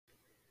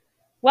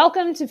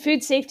Welcome to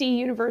Food Safety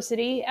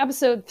University,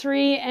 episode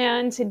 3.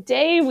 And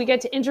today we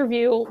get to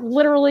interview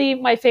literally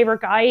my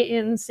favorite guy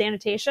in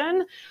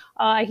sanitation.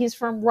 He's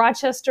from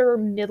Rochester,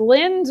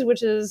 Midland,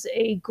 which is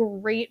a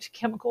great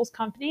chemicals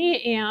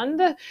company.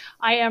 And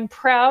I am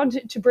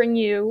proud to bring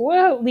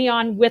you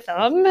Leon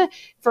Witham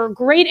for a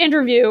great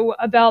interview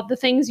about the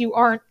things you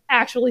aren't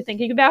actually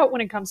thinking about when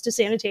it comes to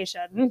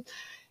sanitation.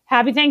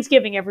 Happy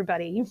Thanksgiving,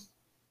 everybody.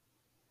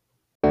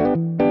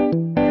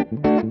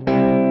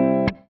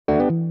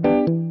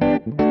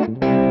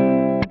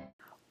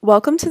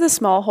 Welcome to the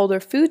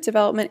Smallholder Food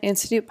Development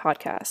Institute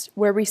podcast,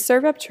 where we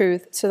serve up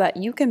truth so that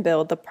you can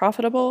build the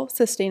profitable,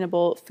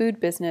 sustainable food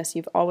business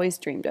you've always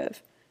dreamed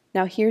of.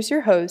 Now here's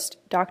your host,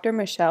 Dr.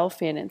 Michelle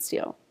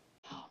Pfannenstiel.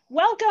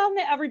 Welcome,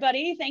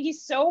 everybody. Thank you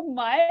so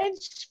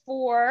much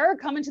for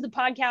coming to the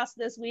podcast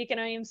this week.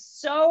 And I am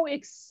so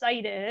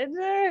excited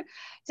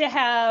to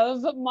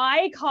have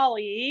my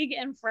colleague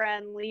and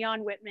friend,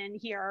 Leon Witham,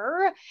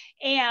 here.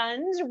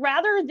 And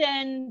rather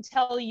than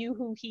tell you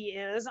who he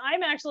is,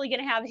 I'm actually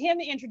going to have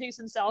him introduce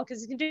himself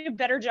because he can do a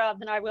better job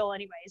than I will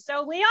anyway.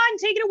 So, Leon,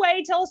 take it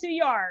away. Tell us who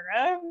you are.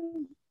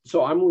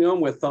 So I'm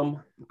Leon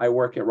Witham. I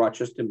work at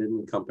Rochester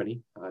Midland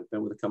Company. I've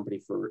been with the company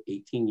for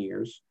 18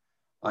 years.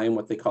 I am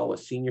what they call a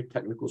senior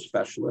technical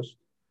specialist,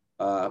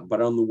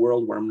 but on the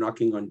world where I'm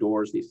knocking on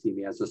doors, they see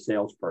me as a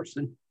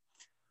salesperson.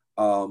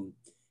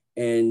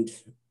 And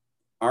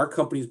our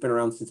company's been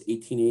around since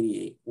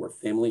 1888. We're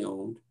family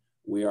owned.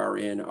 We are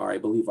in, I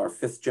believe, our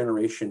 5th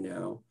generation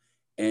now.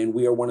 And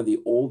we are one of the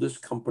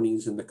oldest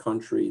companies in the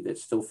country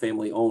that's still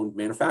family owned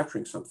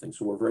manufacturing something.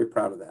 So we're very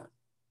proud of that.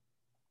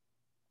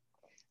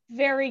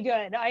 Very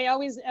good. I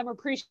always am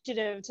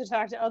appreciative to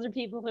talk to other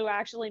people who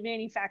actually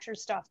manufacture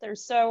stuff.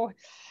 There's so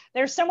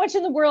much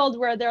in the world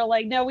where they're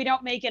like, no, we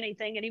don't make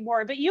anything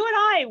anymore. But you and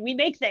I, we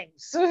make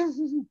things.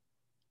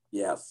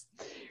 Yes.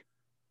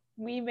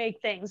 We make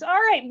things. All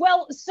right.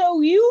 Well,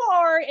 so you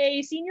are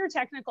a senior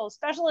technical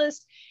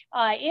specialist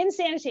in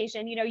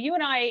sanitation. You know, you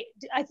and I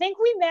think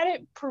we met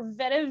at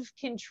Preventive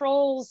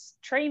Controls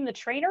Train the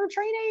Trainer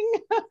training.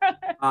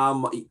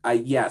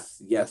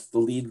 Yes. The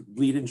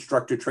lead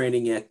instructor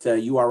training at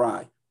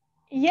URI.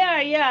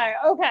 Yeah.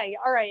 Okay.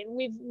 All right.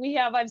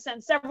 I've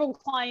sent several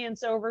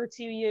clients over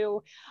to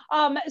you.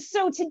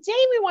 So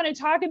today we want to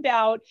talk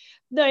about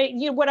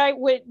what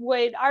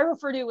I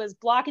refer to as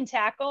block and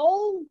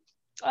tackle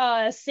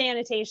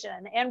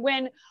sanitation. And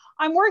when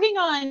I'm working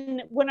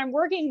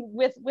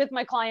with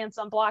my clients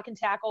on block and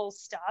tackle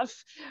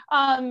stuff,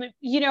 I'm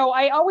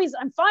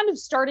fond of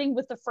starting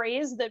with the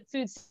phrase that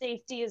food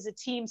safety is a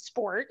team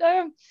sport.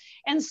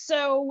 And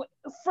so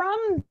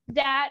from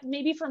that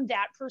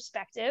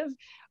perspective,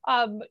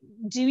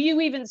 do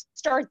you even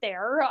start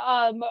there?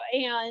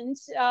 And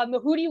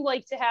who do you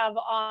like to have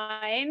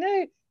on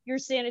your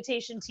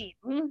sanitation team?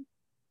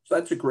 So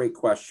that's a great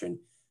question.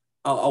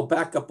 I'll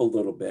back up a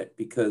little bit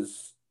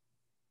because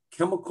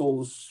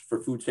chemicals for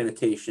food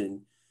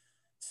sanitation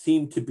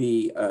seem to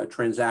be a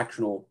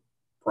transactional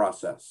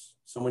process.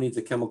 Someone needs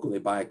a chemical, they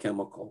buy a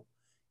chemical.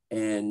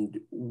 And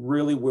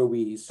really where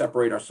we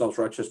separate ourselves,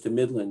 Rochester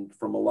Midland,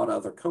 from a lot of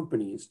other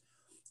companies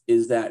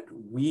is that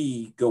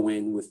we go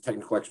in with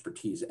technical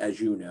expertise,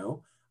 as you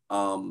know.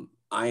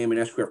 I am an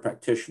SQF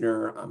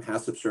practitioner. I'm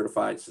HACCP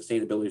certified,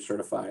 sustainability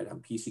certified.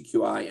 I'm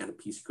PCQI and a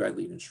PCQI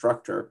lead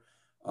instructor.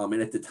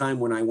 And at the time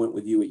when I went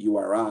with you at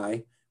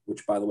URI,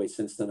 which by the way,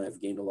 since then I've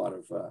gained a lot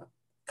of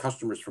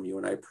customers from you,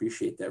 and I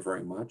appreciate that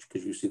very much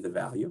because you see the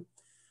value,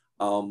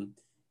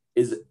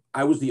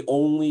 I was the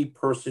only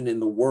person in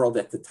the world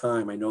at the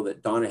time, I know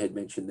that Donna had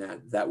mentioned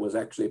that was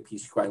actually a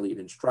PCQI lead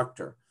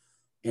instructor.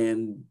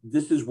 And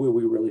this is where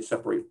we really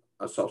separate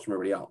ourselves from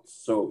everybody else.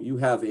 So you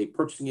have a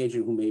purchasing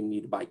agent who may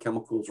need to buy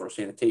chemicals, or a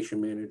sanitation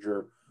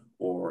manager,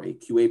 or a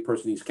QA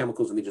person needs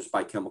chemicals and they just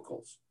buy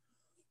chemicals.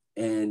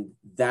 And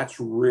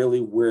that's really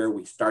where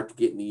we start to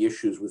get in the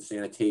issues with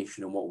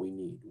sanitation and what we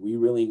need. We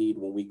really need,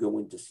 when we go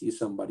in to see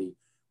somebody,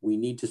 we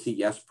need to see,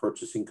 yes,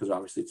 purchasing, because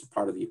obviously it's a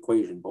part of the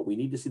equation, but we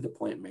need to see the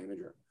plant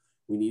manager.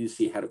 We need to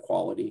see head of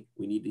quality.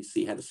 We need to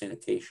see head of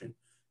sanitation,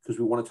 because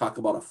we want to talk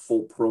about a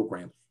full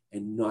program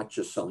and not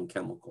just selling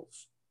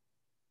chemicals.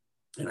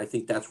 And I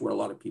think that's where a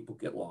lot of people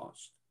get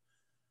lost.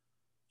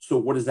 So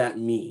what does that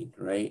mean,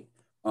 right?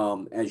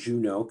 As you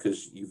know,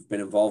 because you've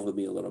been involved with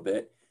me a little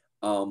bit,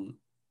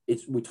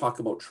 we talk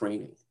about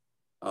training.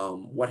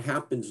 What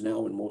happens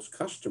now in most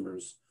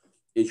customers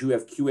is you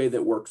have QA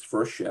that works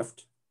first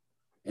shift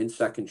and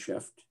second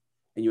shift,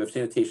 and you have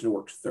sanitation that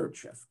works third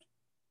shift.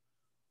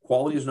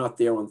 Quality is not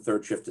there on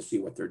third shift to see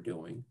what they're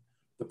doing.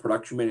 The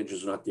production manager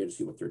is not there to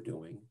see what they're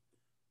doing.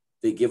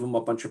 They give them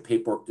a bunch of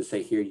paperwork to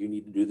say, here, you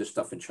need to do this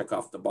stuff and check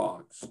off the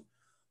box.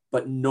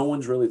 But no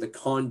one's really the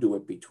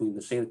conduit between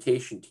the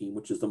sanitation team,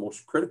 which is the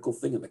most critical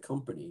thing in the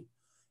company,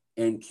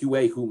 and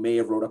QA, who may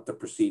have wrote up the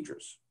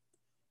procedures.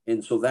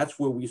 And so that's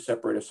where we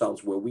separate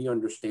ourselves, where we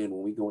understand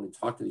when we go in and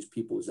talk to these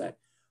people is that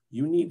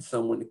you need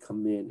someone to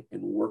come in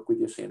and work with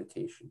your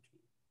sanitation team.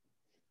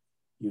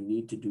 You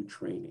need to do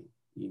training.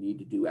 You need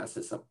to do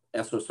SSOP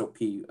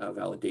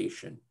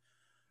validation.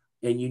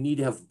 And you need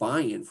to have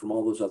buy-in from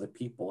all those other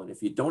people. And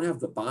if you don't have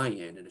the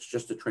buy-in and it's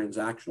just a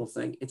transactional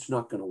thing, it's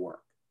not going to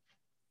work.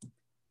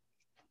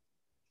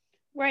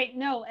 Right.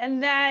 No.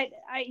 And that,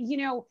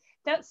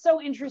 that's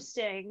so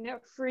interesting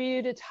for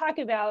you to talk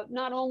about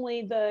not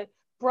only the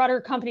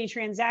broader company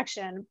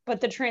transaction, but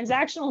the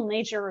transactional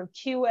nature of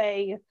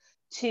QA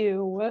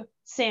to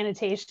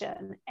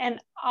sanitation. And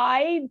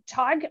I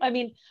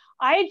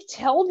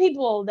tell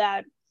people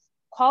that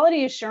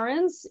quality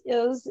assurance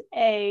is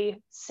a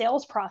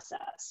sales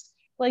process.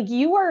 Like,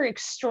 you are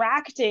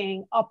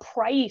extracting a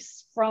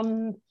price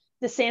from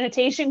the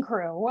sanitation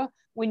crew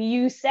when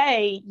you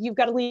say you've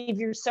got to leave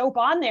your soap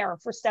on there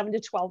for 7 to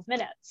 12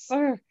 minutes.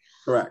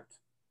 Correct.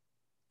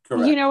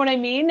 You know what I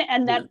mean?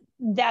 And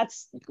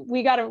that's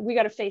we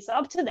gotta face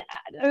up to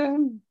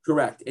that.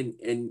 Correct.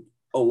 And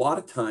a lot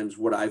of times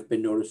what I've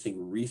been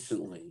noticing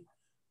recently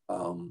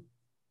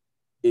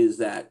is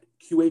that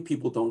QA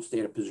people don't stay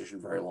in a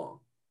position very long,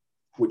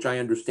 which I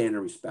understand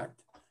and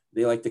respect.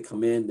 They like to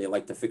come in, they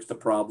like to fix the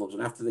problems.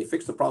 And after they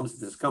fix the problems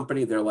at this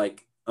company, they're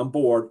like, I'm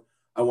bored.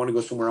 I want to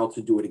go somewhere else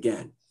and do it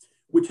again,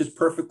 which is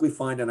perfectly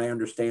fine. And I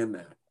understand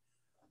that.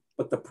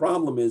 But the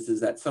problem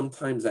is that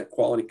sometimes that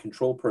quality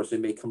control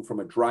person may come from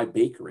a dry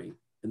bakery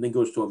and then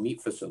goes to a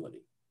meat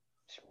facility.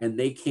 And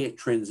they can't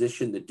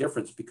transition the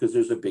difference because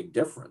there's a big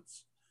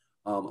difference,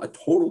 a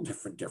total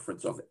different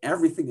difference of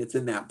everything that's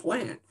in that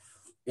plant.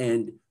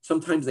 And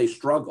sometimes they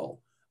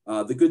struggle.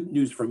 The good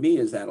news for me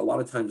is that a lot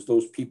of times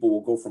those people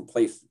will go from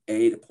place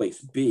A to place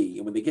B.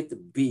 And when they get to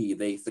B,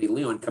 they say,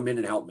 Leon, come in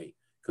and help me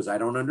because I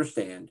don't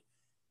understand.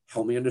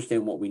 Help me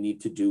understand what we need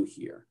to do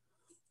here.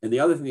 And the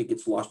other thing that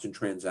gets lost in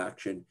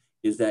transaction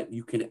is that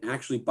you can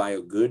actually, by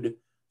a good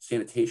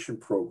sanitation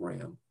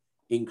program,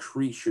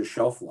 increase your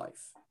shelf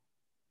life.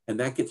 And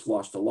that gets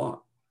lost a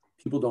lot.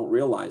 People don't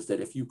realize that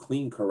if you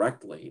clean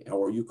correctly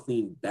or you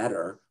clean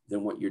better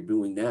than what you're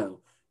doing now,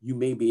 you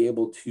may be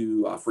able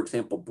to, for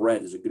example,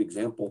 bread is a good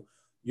example.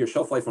 Your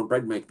shelf life on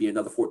bread might be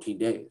another 14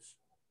 days.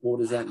 Well,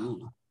 what does that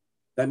mean?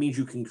 That means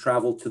you can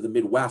travel to the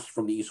Midwest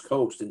from the East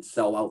Coast and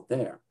sell out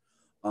there.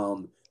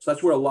 So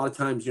that's where a lot of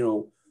times,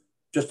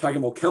 just talking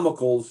about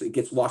chemicals, it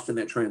gets lost in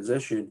that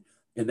transition.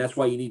 And that's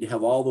why you need to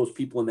have all those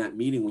people in that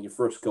meeting when you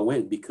first go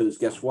in, because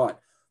guess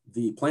what?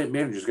 The plant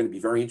manager is going to be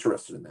very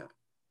interested in that.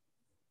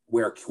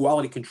 Where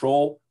quality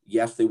control,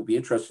 yes, they will be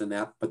interested in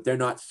that, but they're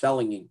not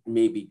selling,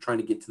 maybe trying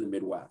to get to the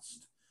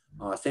Midwest.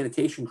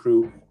 Sanitation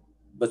crew,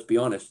 let's be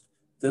honest,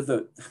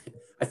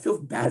 I feel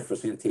bad for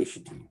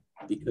sanitation team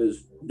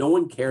because no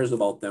one cares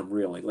about them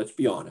really, let's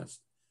be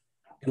honest,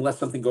 unless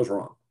something goes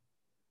wrong.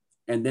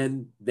 And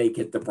then they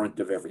get the brunt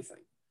of everything.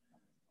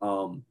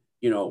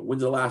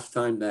 When's the last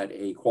time that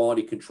a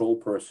quality control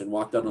person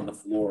walked out on the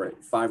floor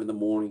at 5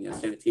 a.m. and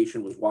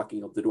sanitation was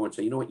walking out the door and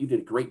say, you know what, you did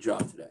a great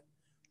job today.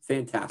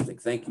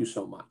 Fantastic. Thank you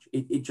so much.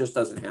 It just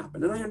doesn't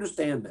happen. And I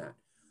understand that.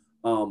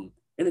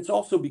 And it's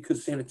also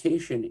because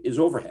sanitation is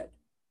overhead.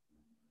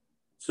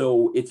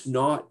 So it's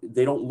not,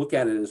 they don't look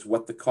at it as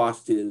what the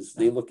cost is.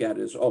 They look at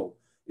it as, oh,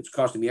 it's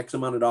costing me X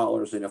amount of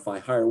dollars. And if I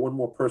hire one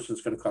more person,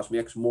 it's going to cost me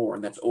X more.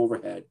 And that's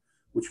overhead,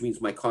 which means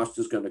my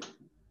profit's going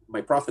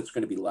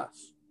to be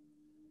less.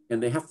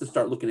 And they have to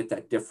start looking at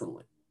that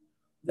differently.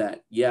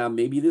 That, yeah,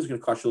 maybe it is going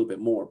to cost you a little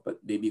bit more, but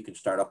maybe you can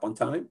start up on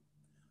time.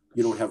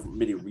 You don't have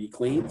many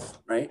recleans,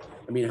 right?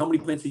 I mean, how many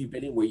plants have you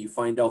been in where you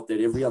find out that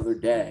every other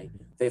day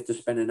they have to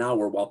spend an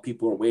hour while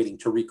people are waiting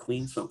to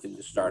reclean something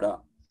to start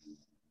up,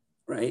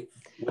 right?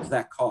 What's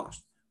that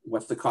cost?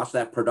 What's the cost of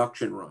that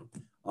production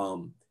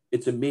run?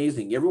 It's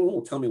amazing. Everyone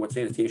will tell me what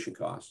sanitation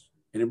costs,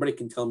 and everybody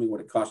can tell me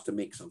what it costs to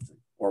make something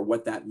or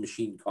what that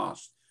machine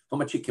costs, how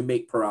much it can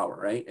make per hour,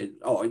 right? And,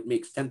 it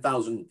makes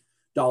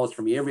 $10,000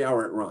 for me every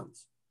hour it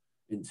runs.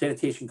 And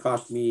sanitation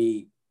costs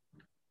me,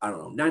 I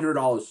don't know,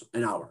 $900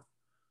 an hour.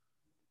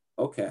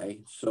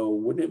 Okay, so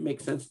wouldn't it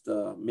make sense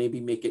to maybe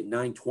make it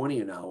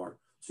 $920 an hour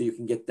so you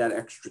can get that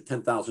extra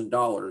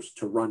 $10,000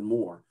 to run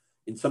more?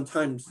 And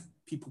sometimes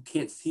people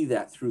can't see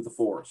that through the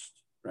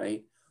forest,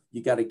 right?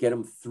 You got to get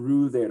them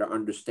through there to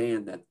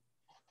understand that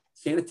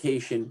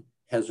sanitation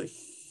has a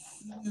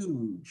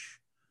huge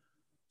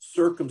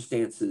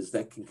circumstances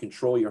that can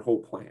control your whole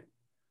plant.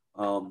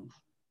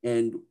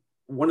 And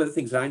one of the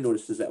things I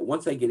noticed is that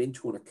once I get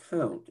into an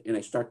account and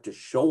I start to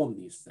show them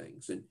these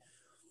things, and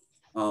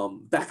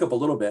back up a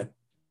little bit,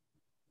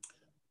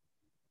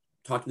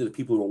 talking to the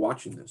people who are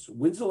watching this,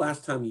 when's the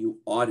last time you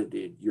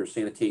audited your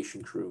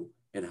sanitation crew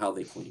and how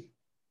they clean?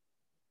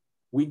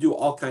 We do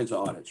all kinds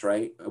of audits,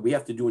 right? We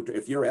have to do,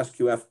 if you're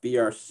SQF,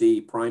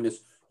 BRC, Primus,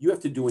 you have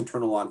to do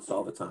internal audits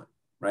all the time,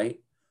 right?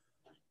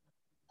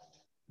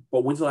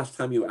 But when's the last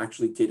time you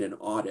actually did an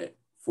audit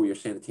for your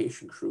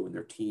sanitation crew and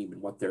their team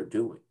and what they're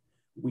doing?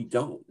 We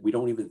don't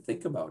even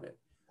think about it.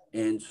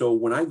 And so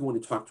when I go in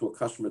and talk to a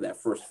customer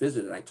that first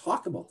visit and I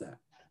talk about that,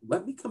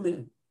 let me come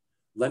in,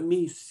 let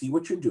me see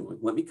what you're doing.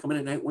 Let me come in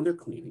at night when they're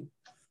cleaning.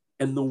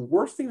 And the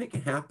worst thing that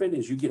can happen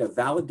is you get a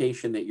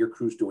validation that your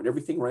crew's doing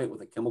everything right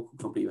with a chemical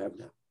company you have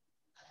now.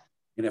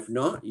 And if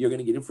not, you're going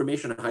to get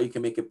information on how you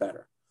can make it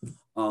better.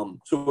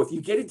 So if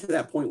you get into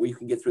that point where you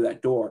can get through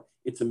that door,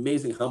 it's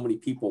amazing how many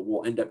people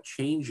will end up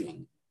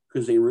changing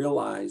because they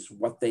realize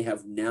what they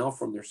have now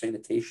from their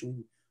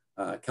sanitation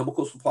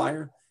chemical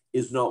supplier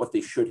is not what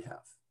they should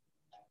have.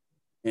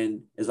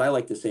 And as I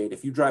like to say it,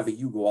 if you drive a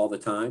Yugo all the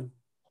time,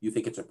 you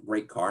think it's a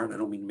great car, and I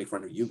don't mean to make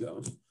fun of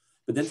Yugos,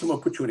 but then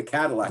someone puts you in a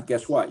Cadillac,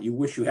 guess what? You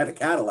wish you had a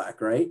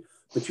Cadillac, right?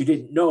 But you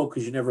didn't know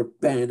because you never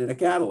been in a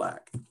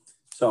Cadillac.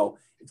 So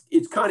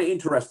it's kind of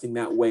interesting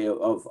that way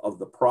of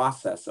the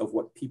process of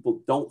what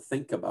people don't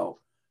think about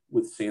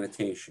with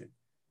sanitation.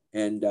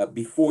 And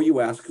before you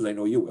ask, because I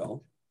know you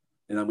will,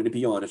 and I'm going to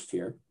be honest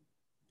here,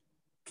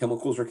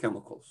 chemicals are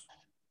chemicals.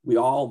 We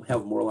all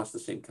have more or less the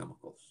same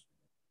chemicals.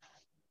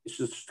 It's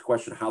just a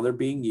question of how they're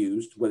being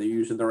used, whether you're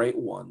using the right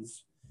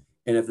ones,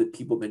 and if the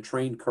people have been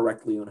trained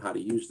correctly on how to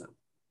use them.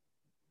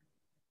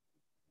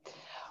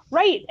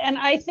 Right. And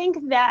I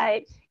think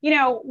that, you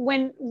know,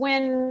 when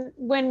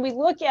we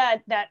look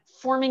at that,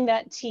 forming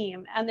that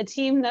team and the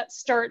team that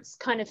starts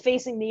kind of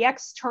facing the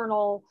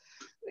external,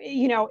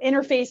 you know,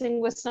 interfacing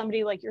with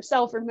somebody like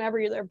yourself or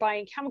whomever they're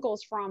buying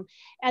chemicals from,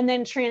 and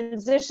then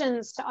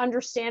transitions to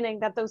understanding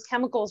that those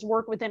chemicals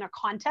work within a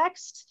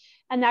context,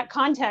 and that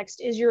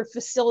context is your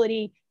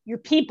facility, your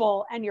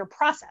people, and your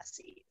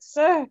processes,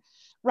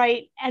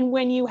 right? And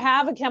when you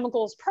have a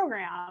chemicals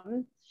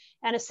program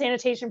and a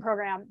sanitation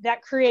program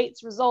that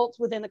creates results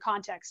within the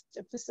context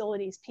of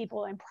facilities,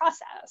 people, and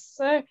process,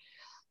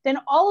 then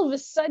all of a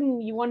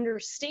sudden you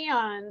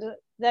understand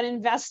that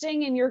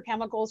investing in your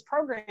chemicals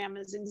program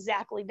is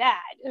exactly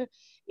that.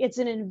 It's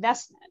an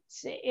investment.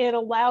 It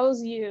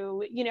allows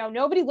you, you know,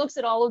 nobody looks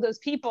at all of those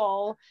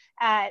people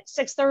at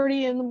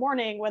 6:30 in the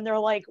morning when they're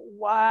like,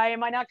 why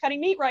am I not cutting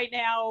meat right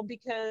now?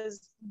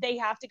 Because they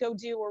have to go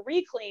do a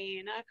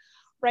reclean,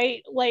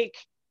 right? Like,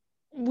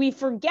 we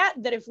forget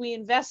that if we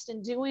invest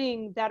in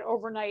doing that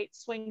overnight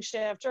swing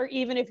shift, or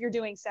even if you're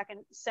doing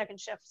second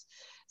shift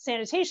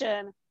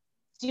sanitation,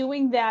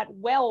 doing that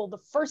well the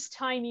first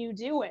time you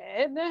do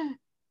it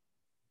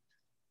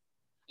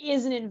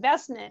is an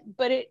investment.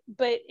 But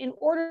in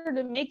order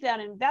to make that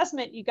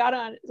investment, you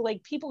gotta,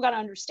 like, people gotta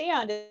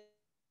understand,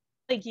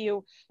 like,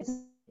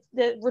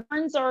 the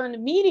returns aren't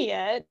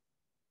immediate.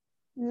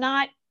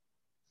 Not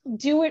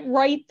do it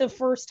right the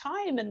first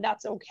time, and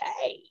that's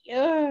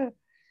okay.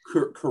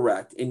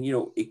 Correct. And, you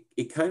know,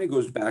 it kind of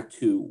goes back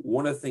to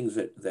one of the things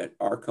that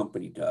our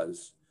company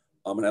does.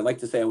 And I'd like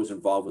to say I was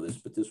involved with this,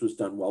 but this was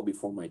done well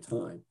before my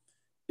time,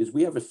 is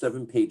we have a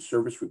 7-page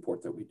service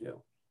report that we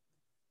do.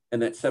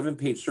 And that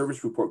 7-page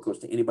service report goes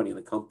to anybody in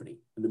the company.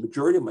 And the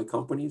majority of my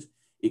companies,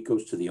 it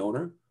goes to the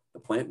owner, the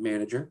plant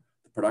manager,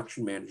 the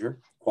production manager,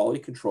 quality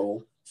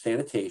control,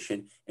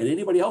 sanitation, and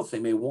anybody else they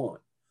may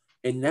want.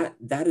 And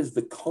that is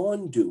the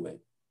conduit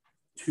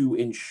to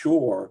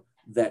ensure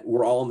that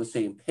we're all on the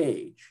same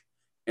page.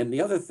 And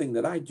the other thing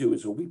that I do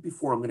is a week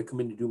before I'm going to come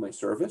in to do my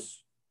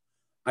service,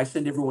 I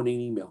send everyone an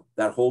email,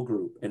 that whole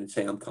group, and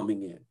say I'm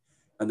coming in.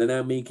 And then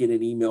I may get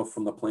an email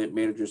from the plant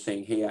manager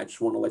saying, hey, I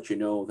just want to let you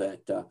know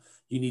that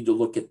you need to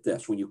look at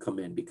this when you come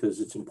in, because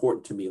it's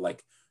important to me.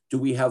 Like, do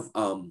we have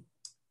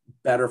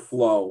better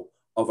flow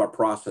of our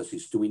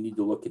processes? Do we need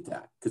to look at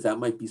that? Because that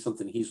might be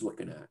something he's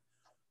looking at.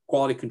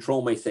 Quality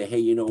control may say, hey,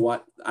 you know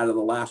what? Out of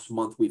the last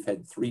month, we've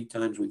had 3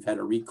 times we've had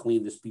to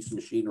re-clean this piece of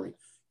machinery.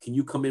 Can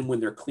you come in when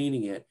they're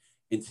cleaning it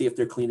and see if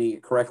they're cleaning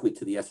it correctly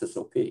to the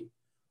SSOP?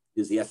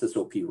 Is the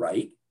SSOP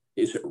right?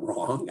 Is it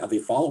wrong? Are they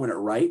following it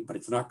right, but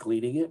it's not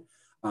cleaning it?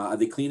 Are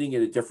they cleaning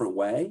it a different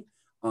way?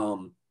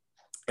 And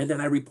then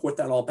I report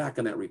that all back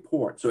in that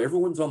report. So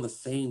everyone's on the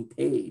same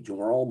page and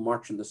we're all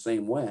marching the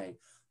same way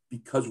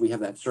because we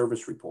have that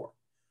service report.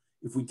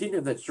 If we didn't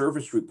have that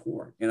service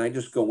report and I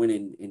just go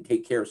in and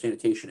take care of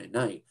sanitation at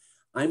night,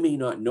 I may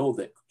not know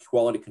that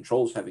quality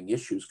control is having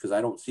issues because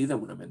I don't see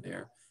them when I'm in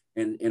there.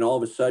 And all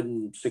of a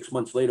sudden, 6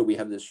 months later, we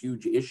have this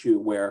huge issue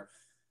where,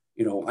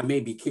 you know, I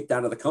may be kicked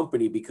out of the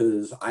company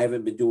because I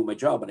haven't been doing my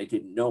job and I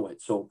didn't know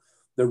it. So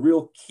the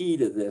real key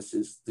to this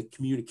is the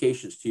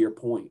communications, to your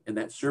point. And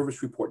that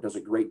service report does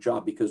a great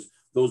job because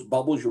those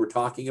bubbles you were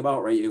talking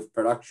about, right? You have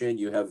production,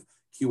 you have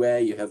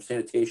QA, you have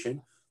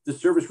sanitation. The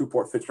service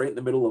report fits right in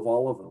the middle of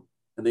all of them.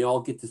 And they all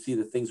get to see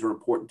the things that are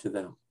important to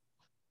them.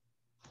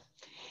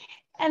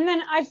 And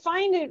then I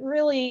find it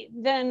really,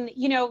 then,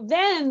 you know,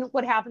 then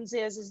what happens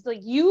is like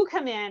you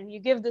come in, you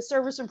give the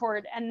service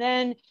report, and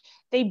then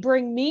they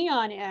bring me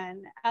on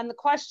in. And the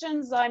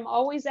questions I'm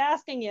always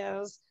asking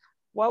is,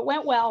 what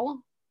went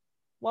well?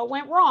 What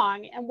went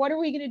wrong? And what are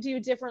we going to do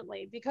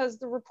differently? Because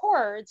the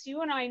reports,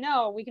 you and I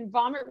know, we can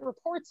vomit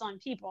reports on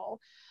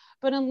people,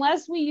 but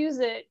unless we use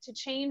it to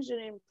change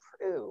and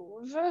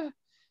improve, it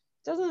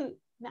doesn't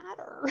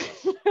matter.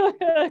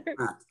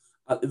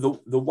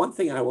 The one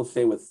thing I will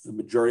say with the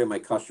majority of my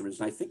customers,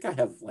 and I think I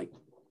have like,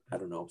 I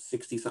don't know,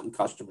 60 something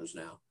customers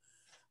now,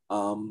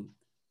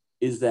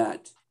 is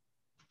that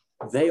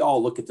they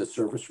all look at the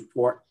service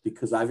report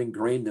because I've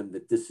ingrained them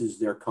that this is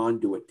their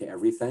conduit to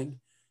everything.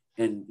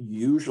 And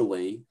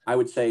usually I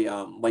would say,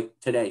 like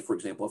today, for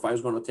example, if I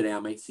was going to today, I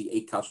might see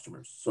 8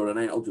 customers. So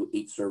tonight I'll do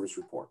 8 service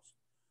reports.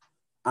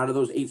 out of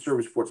those 8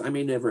 service reports, I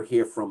may never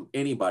hear from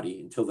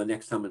anybody until the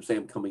next time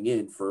I'm coming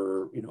in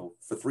for,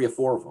 for 3 or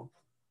 4 of them.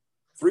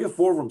 3 or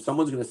 4 of them,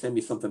 someone's going to send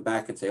me something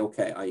back and say,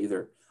 okay,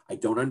 I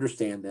don't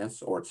understand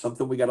this, or it's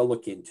something we got to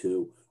look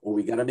into, or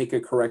we got to make a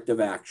corrective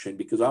action,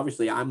 because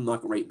obviously I'm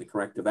not writing the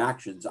corrective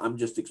actions. I'm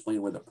just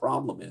explaining where the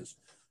problem is.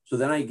 So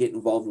then I get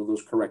involved with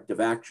those corrective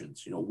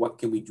actions. What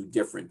can we do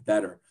different,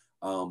 better?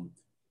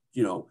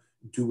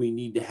 Do we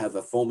need to have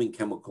a foaming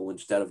chemical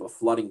instead of a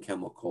flooding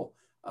chemical?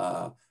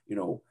 A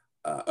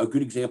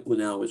good example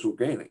now is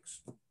organics.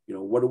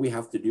 What do we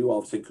have to do all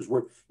of a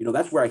sudden? Because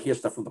that's where I hear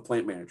stuff from the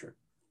plant manager.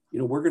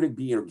 We're going to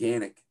be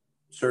organic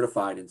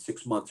certified in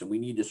 6 months and we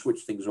need to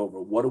switch things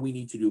over. What do we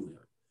need to do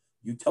there?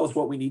 You tell us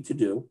what we need to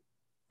do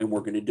and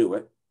we're going to do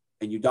it,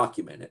 and you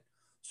document it.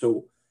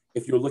 So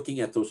if you're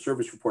looking at those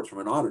service reports from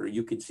an auditor,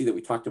 you can see that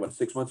we talked about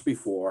 6 months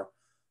before,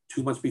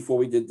 2 months before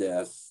we did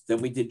this, then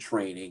we did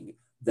training,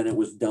 then it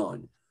was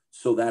done.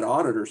 So that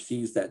auditor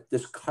sees that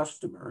this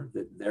customer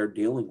that they're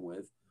dealing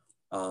with,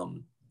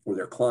 or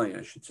their client,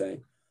 I should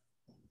say,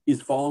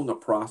 is following a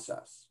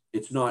process.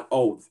 It's not,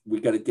 oh,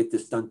 we got to get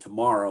this done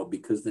tomorrow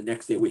because the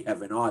next day we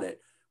have an audit,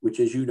 which,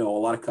 as you know, a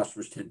lot of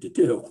customers tend to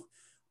do.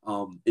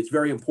 It's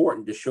very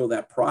important to show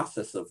that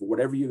process of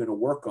whatever you're going to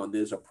work on,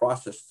 there's a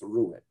process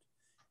through it.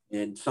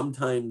 And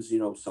sometimes,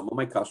 some of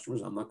my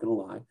customers, I'm not going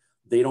to lie,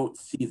 they don't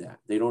see that.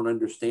 They don't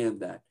understand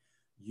that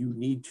you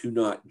need to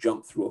not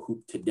jump through a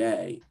hoop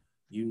today.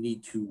 You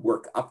need to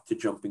work up to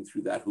jumping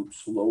through that hoop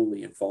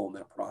slowly and following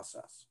that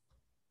process.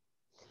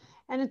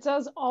 And it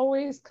does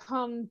always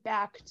come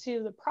back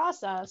to the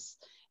process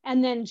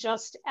and then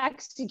just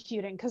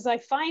executing. Because I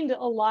find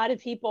a lot of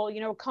people,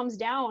 it comes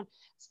down,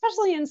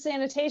 especially in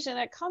sanitation,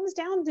 it comes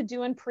down to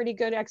doing pretty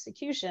good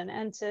execution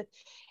and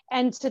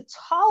to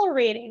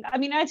tolerating. I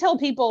mean, I tell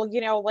people,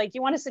 like,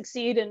 you want to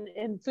succeed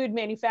in food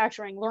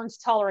manufacturing, learn to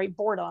tolerate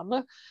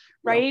boredom,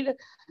 right?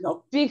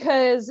 Nope.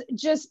 Because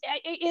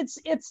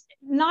it's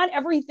not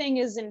everything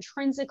is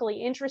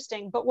intrinsically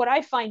interesting, but what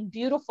I find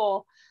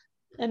beautiful,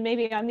 and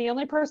maybe I'm the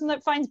only person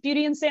that finds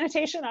beauty in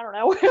sanitation, I don't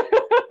know.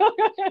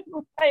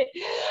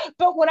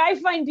 But what I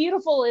find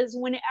beautiful is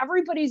when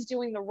everybody's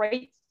doing the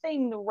right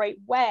thing the right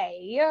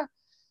way,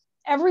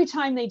 every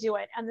time they do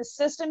it, and the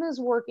system is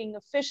working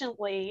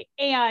efficiently.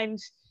 And,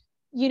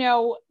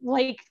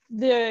 like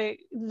I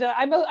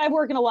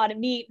work in a lot of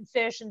meat and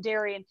fish and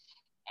dairy,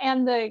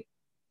 and the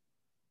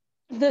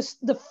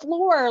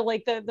floor,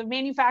 like the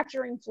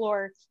manufacturing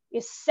floor,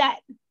 is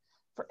set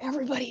for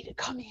everybody to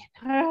come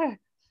in.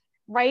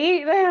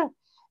 Right?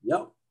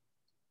 Yep.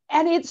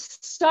 And it's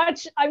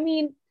such,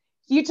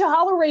 you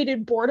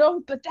tolerated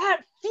boredom, but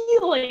that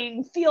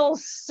feeling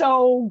feels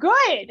so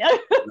good.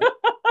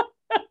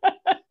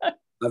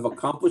 I've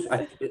accomplished,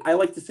 I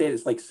like to say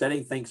it's like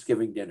setting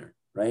Thanksgiving dinner,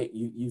 right?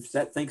 You've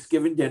set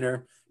Thanksgiving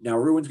dinner. Now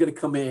everyone's going to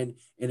come in,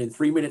 and in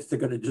 3 minutes, they're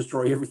going to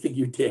destroy everything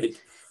you did.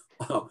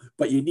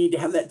 But you need to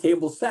have that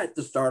table set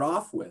to start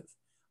off with.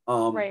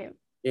 Right.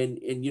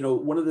 And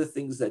one of the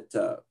things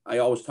that I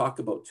always talk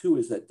about too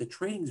is that the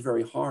training is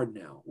very hard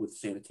now with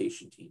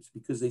sanitation teams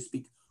because they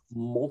speak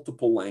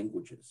multiple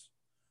languages.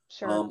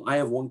 Sure. I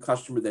have one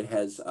customer that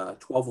has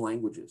 12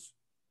 languages.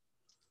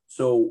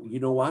 So you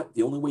know what?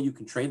 The only way you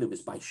can train them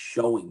is by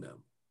showing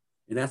them,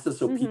 and that's just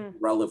so people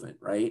relevant,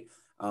 right?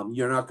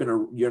 You're not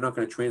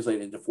gonna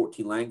translate it into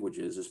 14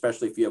 languages,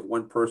 especially if you have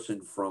one person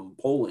from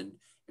Poland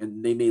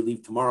and they may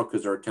leave tomorrow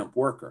because they're a temp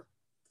worker.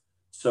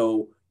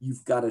 So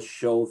you've got to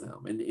show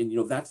them.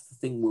 And that's the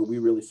thing where we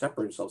really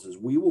separate ourselves is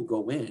we will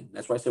go in.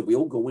 That's why I said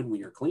we'll go in when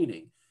you're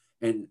cleaning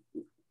and,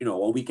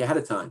 a week ahead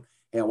of time.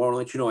 Hey, I want to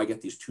let you know I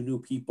got these 2 new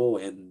people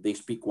and they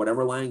speak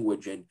whatever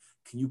language. And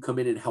can you come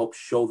in and help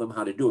show them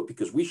how to do it?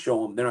 Because we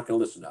show them, they're not going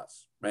to listen to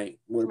us, right?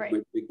 We're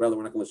big brother,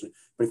 we're not going to listen.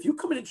 But if you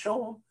come in and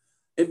show them,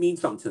 it means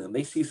something to them.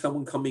 They see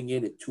someone coming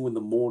in at 2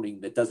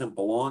 a.m. that doesn't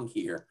belong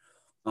here.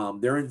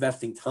 They're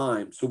investing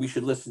time, so we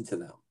should listen to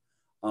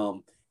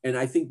them. And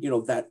I think,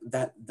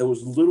 that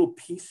those little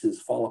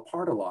pieces fall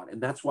apart a lot.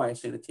 And that's why a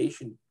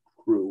sanitation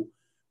crew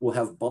will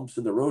have bumps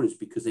in the road, is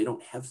because they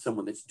don't have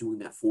someone that's doing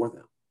that for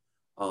them.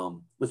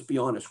 Let's be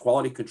honest,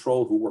 quality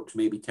control, who works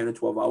maybe 10 or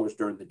 12 hours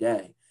during the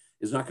day,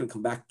 is not going to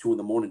come back 2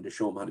 a.m. to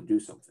show them how to do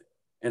something.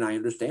 And I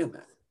understand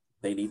that.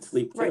 They need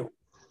sleep too. Right.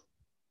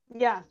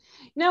 Yeah,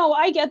 no,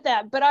 I get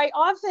that. But I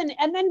often,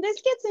 and then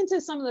this gets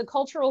into some of the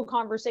cultural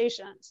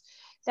conversations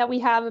that we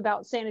have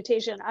about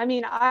sanitation.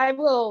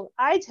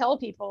 I tell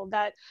people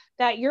that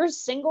your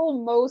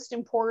single most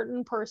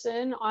important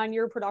person on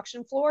your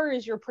production floor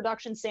is your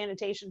production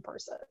sanitation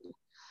person,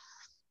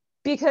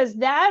 because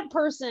that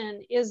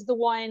person is the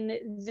one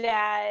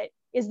that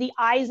is the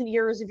eyes and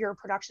ears of your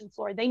production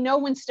floor. They know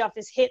when stuff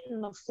is hitting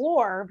the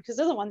floor because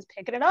they're the ones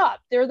picking it up.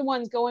 They're the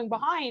ones going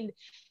behind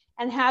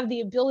and have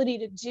the ability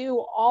to do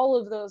all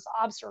of those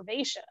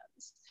observations.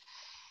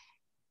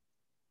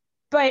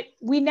 But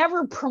we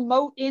never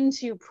promote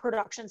into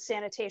production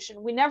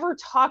sanitation. We never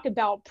talk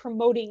about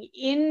promoting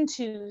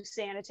into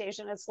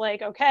sanitation. It's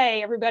like,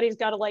 okay, everybody's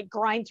got to like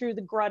grind through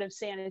the grud of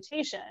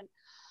sanitation.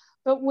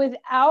 But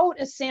without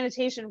a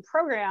sanitation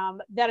program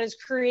that is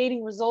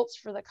creating results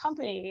for the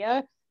company,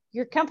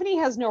 your company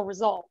has no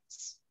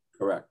results.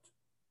 Correct.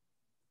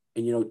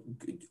 And, you know,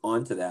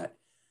 on to that,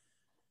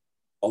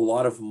 a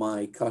lot of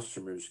my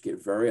customers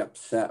get very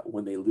upset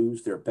when they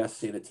lose their best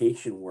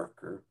sanitation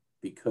worker,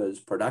 because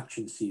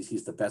production sees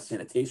he's the best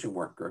sanitation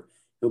worker.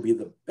 He'll be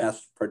the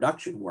best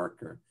production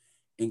worker.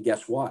 And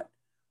guess what?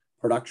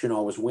 Production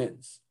always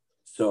wins.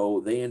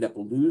 So they end up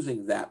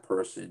losing that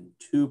person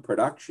to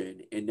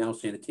production, and now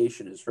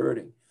sanitation is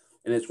hurting.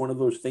 And it's one of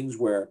those things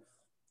where,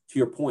 to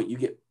your point, you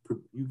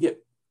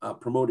get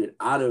promoted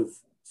out of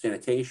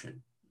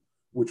sanitation,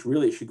 which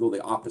really should go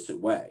the opposite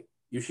way.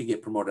 You should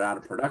get promoted out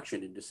of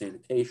production into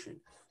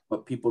sanitation,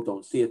 but people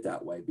don't see it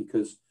that way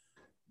because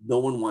no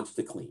one wants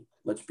to clean.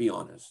 Let's be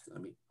honest. I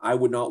mean, I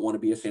would not want to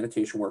be a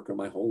sanitation worker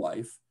my whole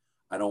life.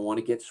 I don't want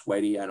to get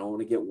sweaty. I don't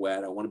want to get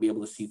wet. I want to be able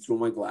to see through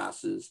my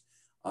glasses.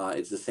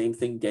 It's the same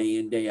thing day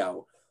in, day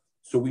out.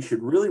 So we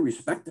should really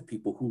respect the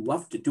people who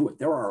love to do it.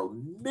 There are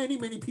many,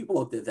 many people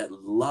out there that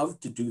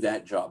love to do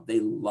that job. They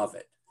love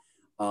it.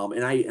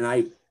 And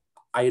I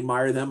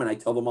admire them, and I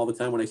tell them all the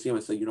time when I see them,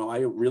 I say, you know, I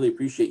really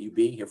appreciate you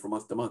being here from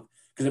month to month,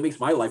 because it makes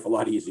my life a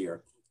lot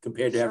easier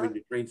compared to having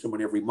to train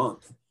someone every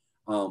month.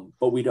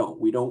 But we don't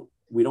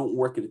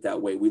work at it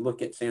that way. We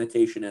look at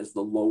sanitation as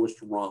the lowest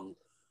rung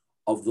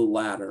of the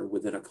ladder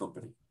within a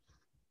company.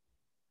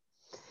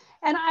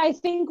 And I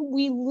think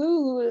we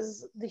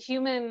lose the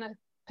human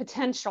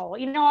potential.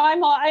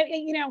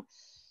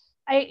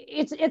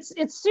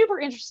 It's super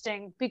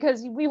interesting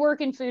because we work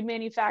in food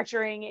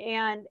manufacturing,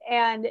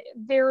 and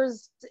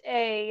there's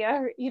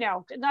a,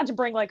 not to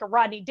bring like a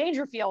Rodney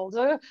Dangerfield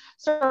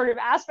sort of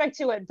aspect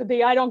to it, but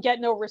I don't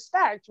get no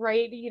respect,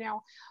 right?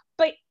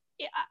 But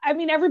I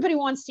mean, everybody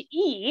wants to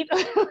eat.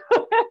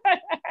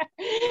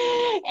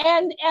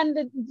 and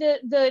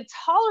the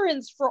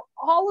tolerance for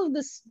all of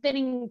the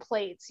spinning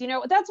plates,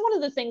 that's one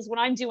of the things when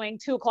I'm doing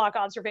 2:00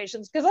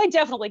 observations, because I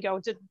definitely go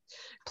to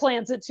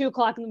plants at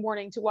 2:00 in the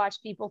morning to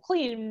watch people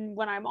clean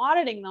when I'm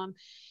auditing them,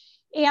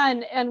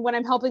 and when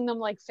I'm helping them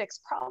like fix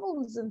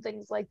problems and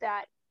things like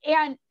that.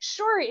 And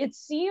sure, it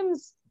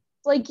seems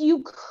like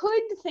you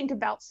could think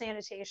about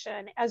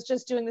sanitation as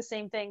just doing the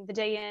same thing the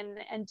day in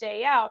and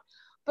day out.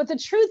 But the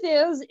truth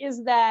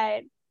is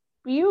that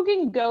you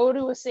can go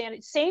to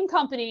same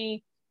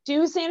company,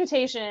 do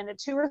sanitation at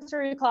 2 or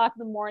 3 o'clock in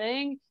the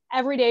morning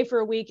every day for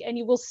a week, and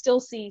you will still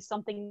see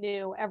something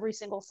new every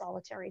single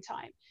solitary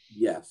time.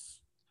 Yes.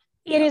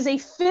 It is a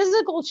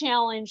physical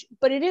challenge,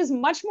 but it is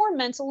much more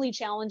mentally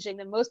challenging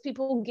than most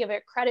people give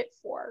it credit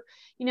for.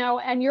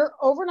 And your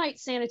overnight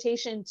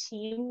sanitation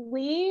team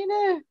lead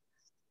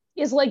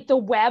is like the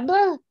web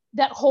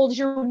that holds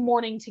your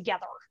morning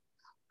together.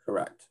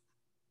 Correct.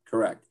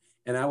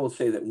 And I will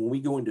say that when we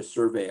go in to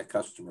survey a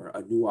customer,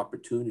 a new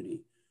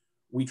opportunity,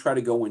 we try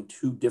to go in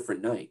 2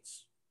 different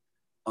nights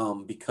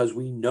because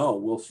we know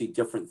we'll see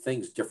different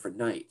things different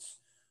nights.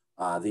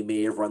 They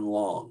may have run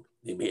long.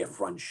 They may have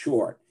run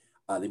short.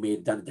 They may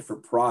have done a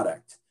different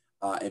product.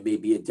 It may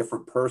be a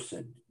different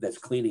person that's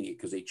cleaning it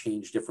because they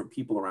change different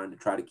people around to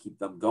try to keep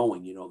them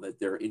going, that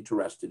they're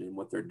interested in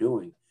what they're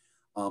doing.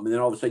 And then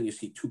all of a sudden you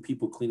see 2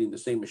 people cleaning the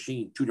same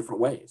machine 2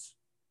 different ways.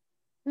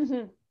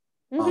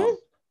 Mm-hmm. Mm-hmm.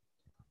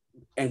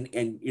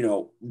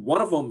 And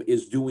one of them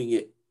is doing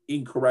it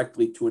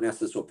incorrectly to an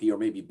SSOP, or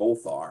maybe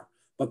both are,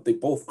 but they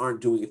both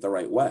aren't doing it the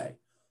right way.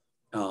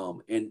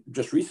 And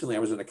just recently I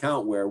was in an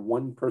account where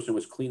one person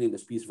was cleaning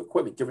this piece of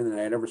equipment different than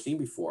I had ever seen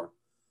before.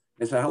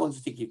 I said, how long does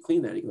it take you to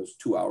clean that? He goes,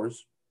 2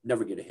 hours,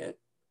 never get a hit.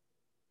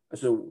 I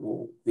said,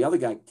 well, the other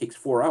guy takes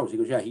 4 hours. He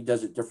goes, yeah, he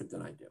does it different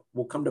than I do.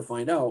 Well, come to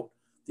find out,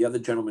 the other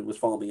gentleman was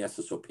following the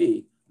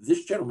SSOP.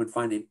 This gentleman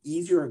found an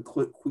easier and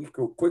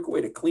quicker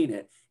way to clean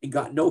it and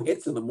got no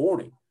hits in the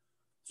morning.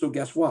 So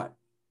guess what?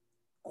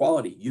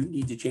 Quality, you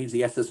need to change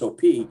the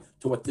SSOP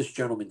to what this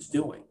gentleman's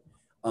doing.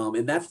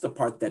 And that's the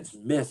part that's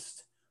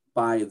missed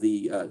by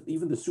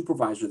even the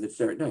supervisor that's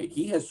there at night.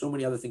 He has so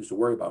many other things to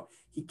worry about.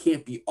 He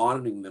can't be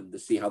auditing them to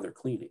see how they're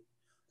cleaning.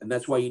 And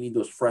that's why you need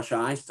those fresh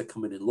eyes to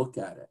come in and look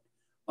at it.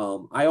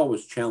 I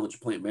always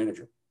challenge plant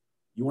manager.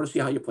 You want to see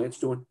how your plant's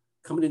doing?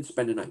 Come in and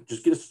spend a night.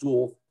 Just get a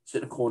stool,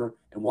 sit in a corner,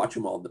 and watch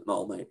them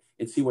all night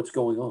and see what's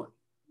going on.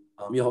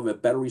 You'll have a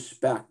better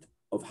respect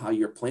of how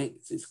your plant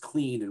is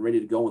clean and ready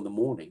to go in the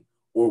morning,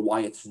 or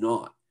why it's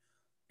not.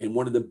 And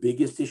one of the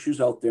biggest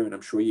issues out there, and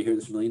I'm sure you hear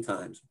this a million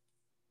times,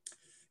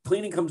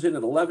 cleaning comes in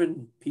at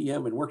 11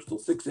 p.m. and works till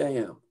 6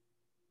 a.m.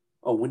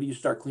 Oh, when do you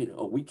start cleaning?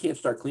 Oh, we can't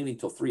start cleaning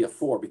till 3 or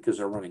 4 because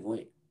they're running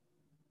late.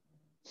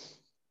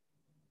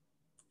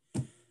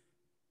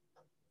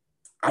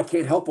 I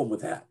can't help them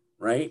with that,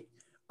 right?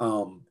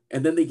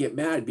 And then they get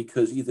mad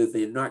because either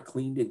they're not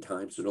cleaned in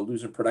time, so they're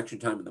losing production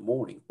time in the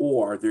morning,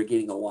 or they're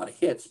getting a lot of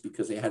hits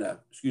because they had to,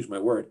 excuse my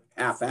word,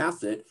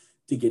 half-ass it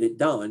to get it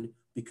done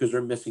because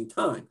they're missing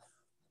time.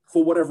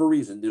 For whatever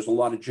reason, there's a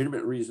lot of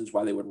legitimate reasons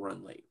why they would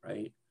run late,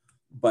 right?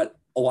 But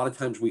a lot of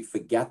times we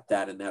forget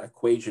that in that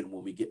equation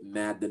when we get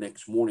mad the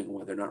next morning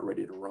when they're not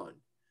ready to run.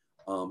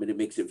 And it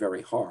makes it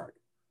very hard.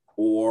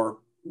 Or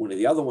one of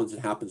the other ones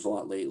that happens a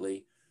lot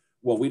lately,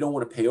 well, we don't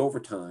want to pay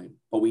overtime,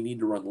 but we need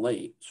to run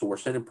late. So we're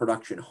sending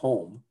production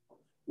home.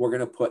 We're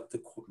going to put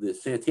the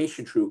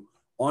sanitation crew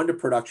onto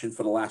production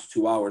for the last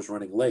 2 hours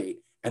running late,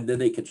 and then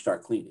they can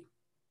start cleaning.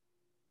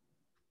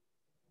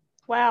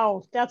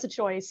 Wow, that's a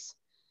choice.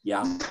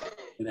 Yeah,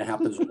 and that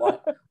happens a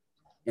lot.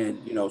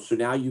 And, you know, so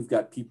now you've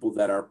got people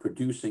that are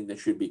producing that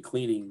should be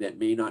cleaning that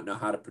may not know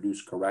how to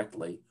produce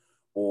correctly.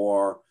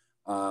 Or,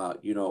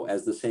 you know,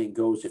 as the saying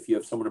goes, if you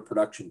have someone in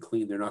production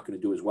clean, they're not going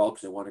to do as well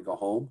because they want to go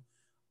home.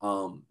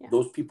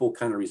 Those people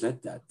kind of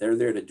resent that. They're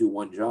there to do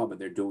one job and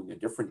they're doing a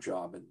different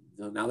job. And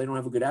now they don't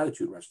have a good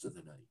attitude the rest of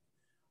the night.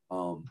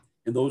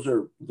 And those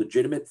are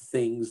legitimate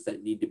things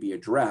that need to be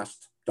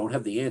addressed. Don't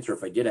have the answer.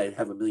 If I did, I'd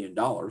have $1 million.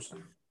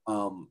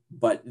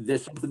 But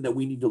there's something that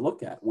we need to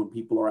look at when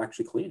people are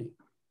actually cleaning.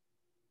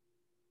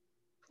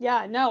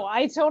 Yeah, no,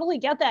 I totally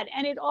get that.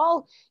 And it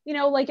all, you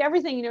know, like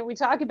everything, you know, we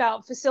talk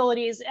about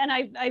facilities, and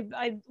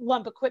I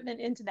lump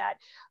equipment into that,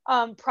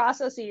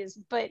 processes,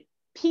 but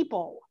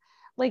people,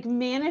 like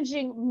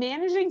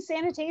managing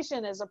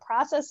sanitation is a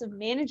process of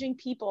managing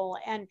people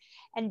and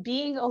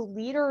being a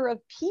leader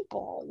of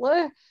people,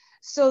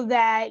 so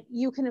that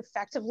you can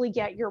effectively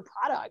get your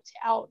product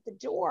out the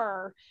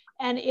door.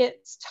 And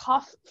it's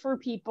tough for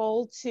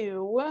people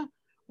to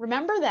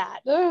remember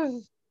that.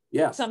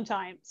 Yes.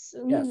 Sometimes.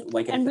 Yes.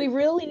 Like and we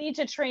really need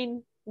to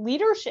train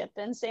leadership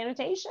in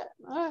sanitation.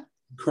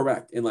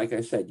 Correct. And like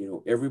I said, you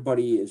know,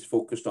 everybody is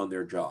focused on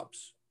their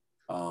jobs.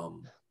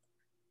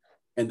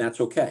 And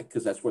that's okay,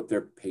 because that's what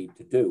they're paid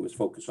to do, is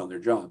focus on their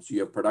jobs.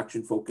 You have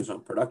production, focus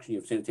on production. You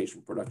have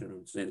sanitation, production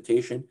on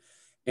sanitation.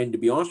 And to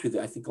be honest with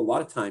you, I think a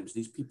lot of times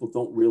these people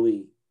don't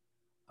really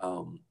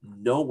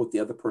know what the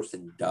other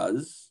person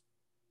does.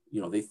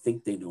 You know, they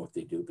think they know what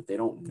they do, but they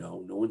don't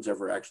know. No one's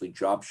ever actually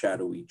job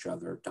shadow each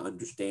other to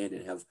understand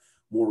and have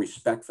more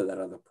respect for that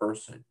other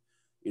person.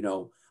 You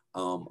know,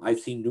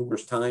 I've seen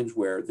numerous times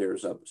where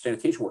there's a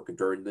sanitation worker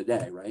during the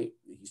day, right?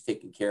 He's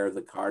taking care of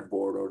the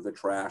cardboard or the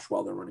trash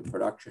while they're running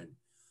production.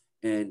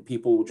 And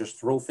people will just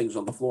throw things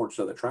on the floor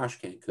instead of the trash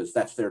can because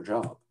that's their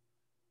job.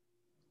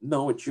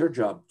 No, it's your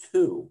job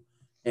too.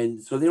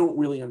 And so they don't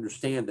really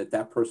understand that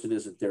that person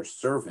isn't their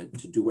servant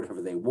to do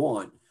whatever they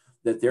want,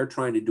 that they're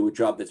trying to do a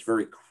job that's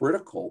very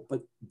critical,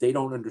 but they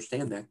don't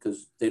understand that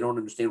because they don't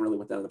understand really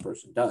what that other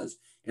person does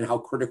and how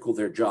critical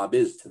their job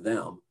is to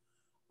them,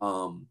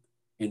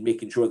 and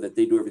making sure that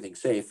they do everything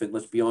safe. And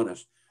let's be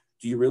honest,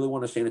 do you really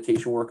want a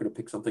sanitation worker to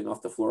pick something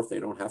off the floor if they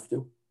don't have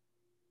to?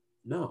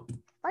 No.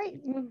 Right.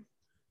 You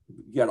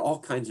got all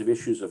kinds of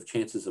issues of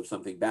chances of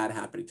something bad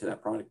happening to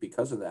that product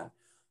because of that.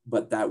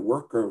 But that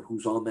worker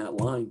who's on that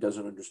line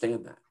doesn't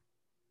understand that.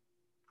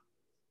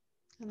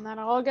 And that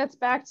all gets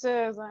back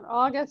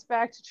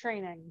to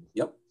training.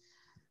 Yep.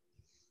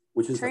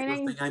 Which is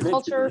training, the first thing I mentioned,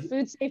 culture, right?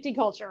 Food safety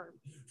culture.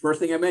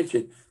 First thing I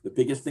mentioned, the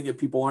biggest thing that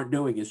people aren't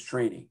doing is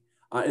training,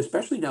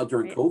 especially now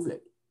during Right. COVID.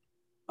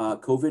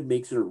 COVID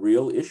makes it a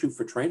real issue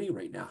for training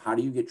right now. How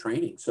do you get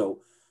training? So,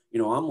 you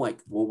know, I'm like,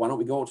 well, why don't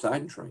we go outside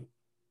and train?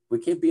 We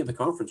can't be in the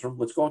conference room.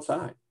 Let's go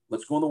outside.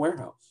 Let's go in the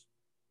warehouse.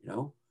 You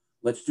know,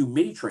 let's do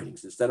mini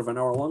trainings instead of an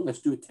hour long. Let's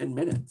do it 10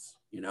 minutes.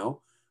 You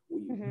know,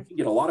 we can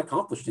get a lot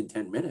accomplished in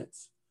 10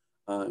 minutes.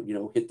 You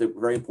know, hit the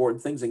very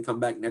important things and come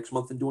back next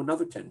month and do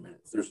another 10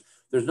 minutes.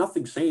 There's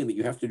nothing saying that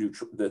you have to do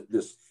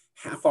this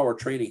half-hour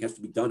training has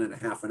to be done in a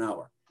half an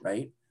hour,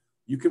 right?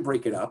 You can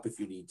break it up if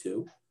you need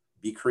to.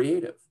 Be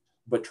creative.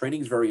 But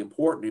training is very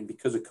important. And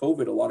because of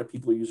COVID, a lot of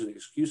people are using the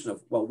excuse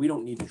of, well, we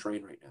don't need to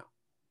train right now.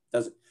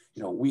 Doesn't,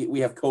 you know, we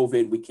have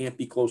COVID, we can't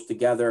be close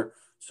together,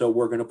 so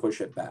we're going to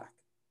push it back.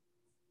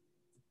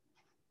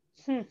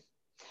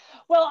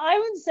 Well, I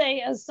would say,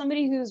 as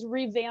somebody who's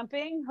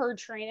revamping her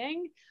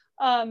training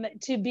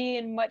to be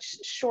in much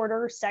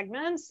shorter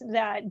segments,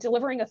 that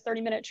delivering a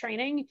 3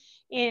 segments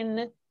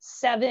in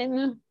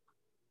 7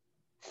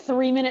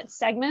 3-minute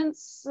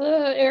segments,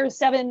 or 3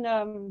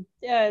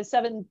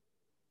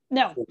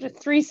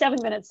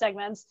 7-minute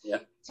segments, Yeah.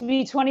 to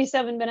be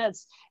 27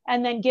 minutes,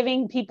 and then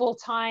giving people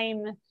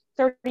time,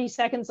 30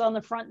 seconds on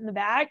the front and the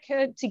back,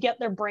 to get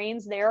their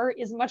brains there,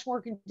 is much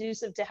more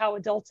conducive to how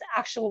adults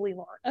actually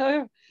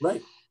learn.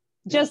 Right.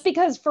 Just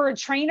because for a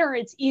trainer,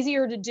 it's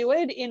easier to do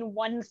it in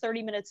 1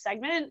 30-minute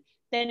segment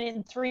than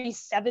in 3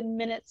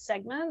 7-minute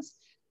segments,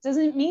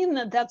 doesn't mean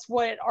that that's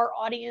what our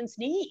audience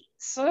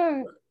needs.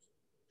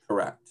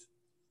 Correct.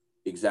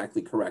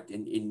 Exactly correct.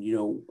 And, you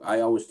know, I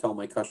always tell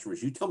my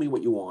customers, you tell me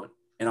what you want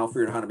and I'll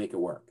figure out how to make it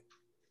work.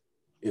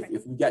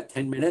 If we got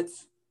 10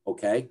 minutes,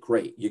 okay,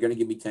 great. You're going to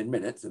give me 10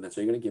 minutes and that's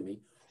what you're going to give me.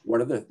 What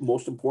are the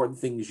most important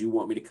things you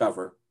want me to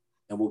cover?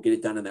 And we'll get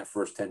it done in that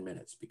first 10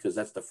 minutes, because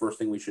that's the first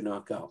thing we should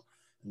knock out.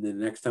 And then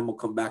the next time we'll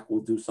come back,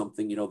 we'll do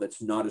something, you know,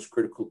 that's not as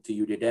critical to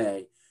you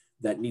today,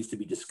 that needs to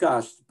be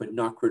discussed, but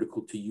not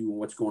critical to you and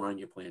what's going on in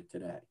your plan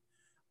today.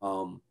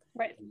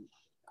 Right.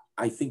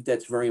 I think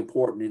that's very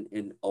important.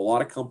 And a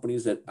lot of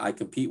companies that I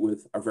compete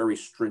with are very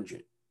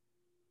stringent.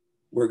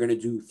 We're going to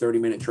do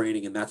 30-minute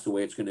training and that's the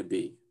way it's going to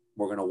be.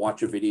 We're going to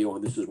watch a video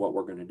and this is what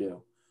we're going to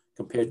do.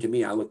 Compared to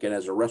me, I look at it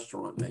as a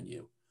restaurant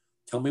menu.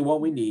 Tell me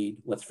what we need.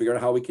 Let's figure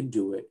out how we can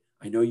do it.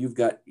 I know you've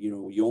got,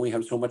 you only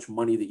have so much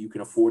money that you can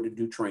afford to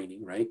do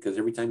training, right? Because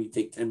every time you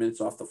take 10 minutes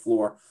off the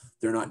floor,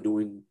 they're not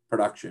doing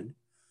production.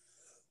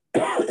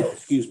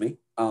 Excuse me.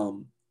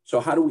 So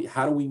how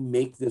do we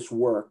make this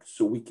work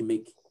so we can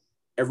make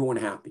everyone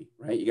happy,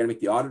 right? You got to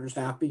make the auditors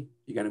happy.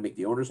 You got to make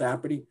the owners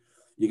happy.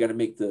 You got to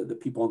make the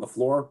people on the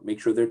floor,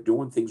 make sure they're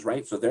doing things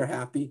right so they're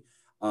happy.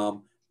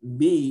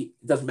 It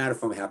doesn't matter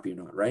if I'm happy or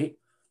not, right?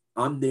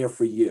 I'm there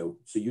for you.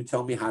 So you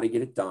tell me how to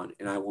get it done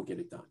and I will get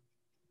it done.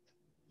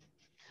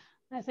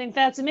 I think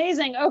that's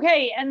amazing.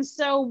 Okay. And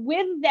so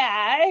with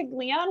that,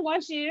 Leon, why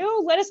don't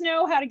you let us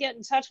know how to get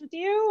in touch with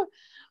you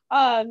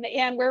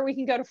and where we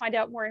can go to find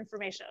out more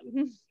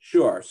information.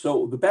 Sure.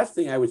 So the best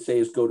thing I would say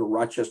is go to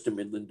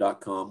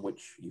rochestermidland.com,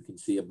 which you can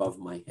see above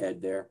my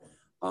head there,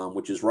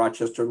 which is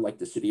Rochester, like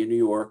the city of New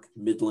York,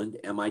 Midland,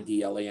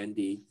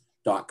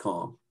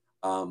 MIDLAND.com.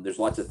 There's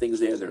lots of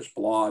things there. There's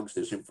blogs,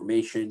 there's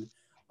information.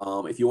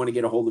 If you want to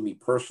get a hold of me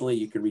personally,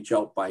 you can reach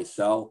out by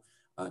cell,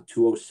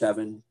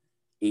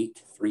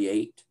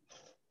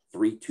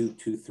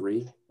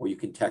 207-838-3223, or you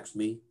can text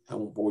me. I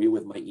won't bore you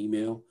with my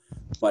email,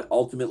 but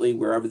ultimately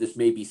wherever this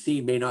may be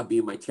seen may not be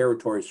in my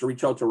territory. So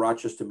reach out to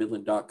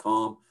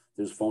rochestermidland.com.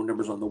 There's phone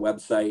numbers on the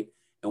website,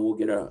 and we'll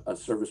get a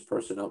service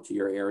person out to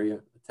your area,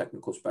 a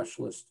technical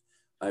specialist.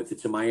 If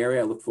it's in my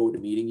area, I look forward to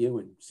meeting you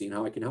and seeing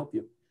how I can help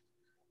you.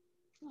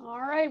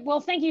 All right.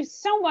 Well, thank you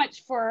so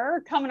much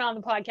for coming on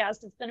the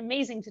podcast. It's been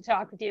amazing to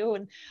talk with you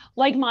and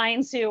like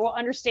minds to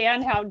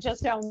understand how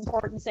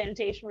important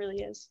sanitation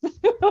really is.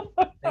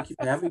 Thank you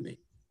for having me.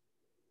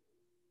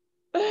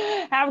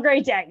 Have a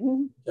great day.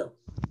 Yeah.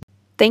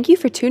 Thank you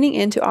for tuning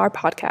in to our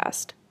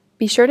podcast.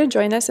 Be sure to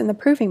join us in the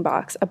Proofing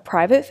Box, a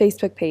private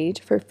Facebook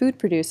page for food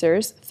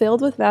producers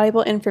filled with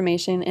valuable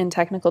information and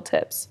technical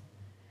tips.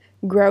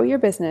 Grow your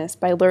business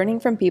by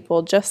learning from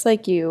people just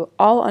like you,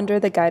 all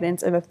under the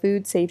guidance of a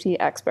food safety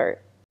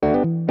expert.